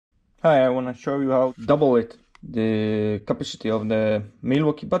Hi, I want to show you how to double it, the capacity of the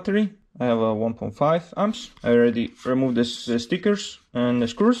Milwaukee battery. I have a 1.5 amps. I already removed the stickers and the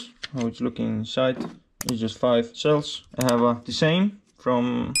screws. How it's looking inside is just 5 cells. I have the same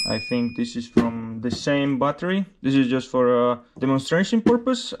from, I think this is from the same battery. This is just for a demonstration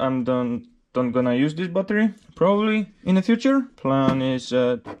purpose. I'm don't gonna use this battery probably in the future. Plan is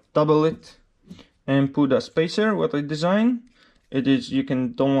double it and put a spacer what I designed. It is, you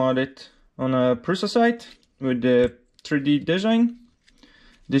can download it on a Prusa site with the 3D design.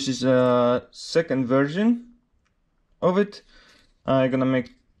 This is a second version of it. I'm gonna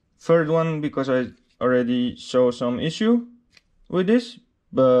make third one because I already saw some issue with this,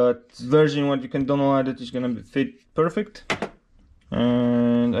 but version what you can download it is gonna fit perfect.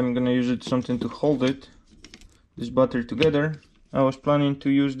 And I'm gonna use it something to hold it, this battery together. I was planning to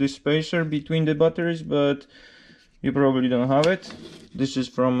use this spacer between the batteries, but you probably don't have it. This is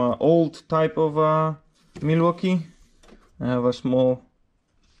from an old type of Milwaukee. I have a small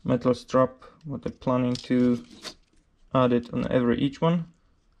metal strap, what I'm planning to add it on each one,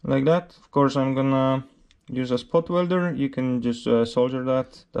 like that. Of course, I'm gonna use a spot welder. You can just solder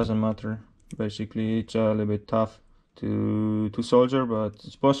that, doesn't matter. Basically, it's a little bit tough to solder, but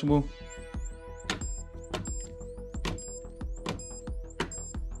it's possible.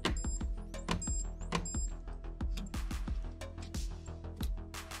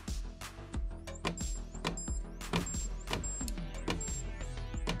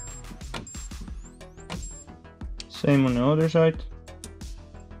 Same on the other side.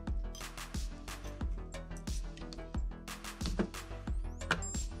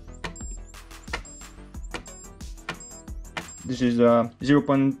 This is a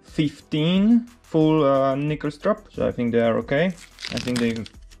 0.15 full nickel strap, so I think they are okay. I think they're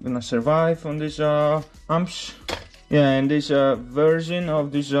gonna survive on these amps. Yeah, and this version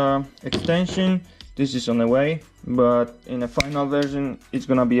of this extension, this is on the way, but in a final version it's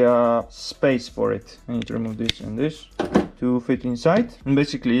gonna be a space for it. I need to remove this and this to fit inside. And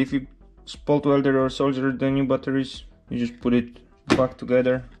basically, if you spot welder or solder the new batteries, you just put it back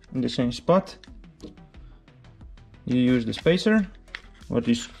together in the same spot. You use the spacer, what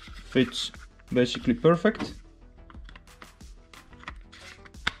is fits basically perfect.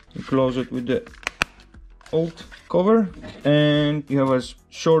 You close it with the old cover, and you have a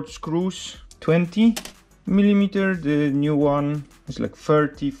short screws, 20mm. The new one is like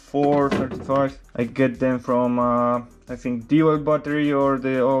 34, 35. I get them from I think dual battery or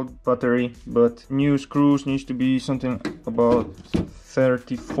the old battery, but new screws needs to be something about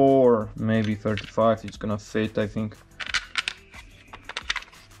 34, maybe 35. It's gonna fit, I think.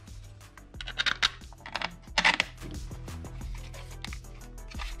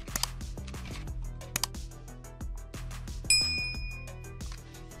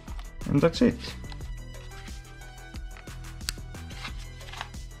 And that's it.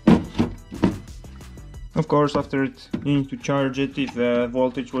 Of course, after it, you need to charge it if the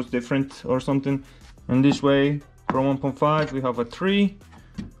voltage was different or something. And this way, from 1.5 we have a 3.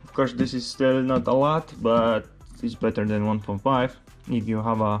 Of course, this is still not a lot, but it's better than 1.5 if you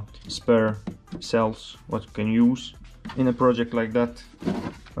have a spare cells what you can use in a project like that.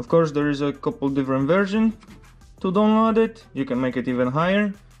 Of course, there is a couple different versions to download it. You can make it even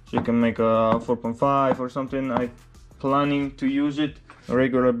higher, so you can make a 4.5 or something. I'm planning to use it a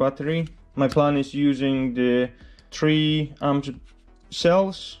regular battery. My plan is using the 3 amp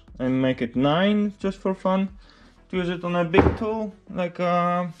cells and make it 9 just for fun. To use it on a big tool like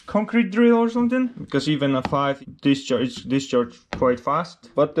a concrete drill or something, because even a 5 discharge quite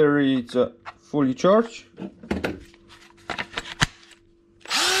fast. Battery is fully charged.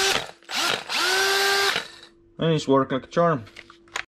 And it's work like a charm.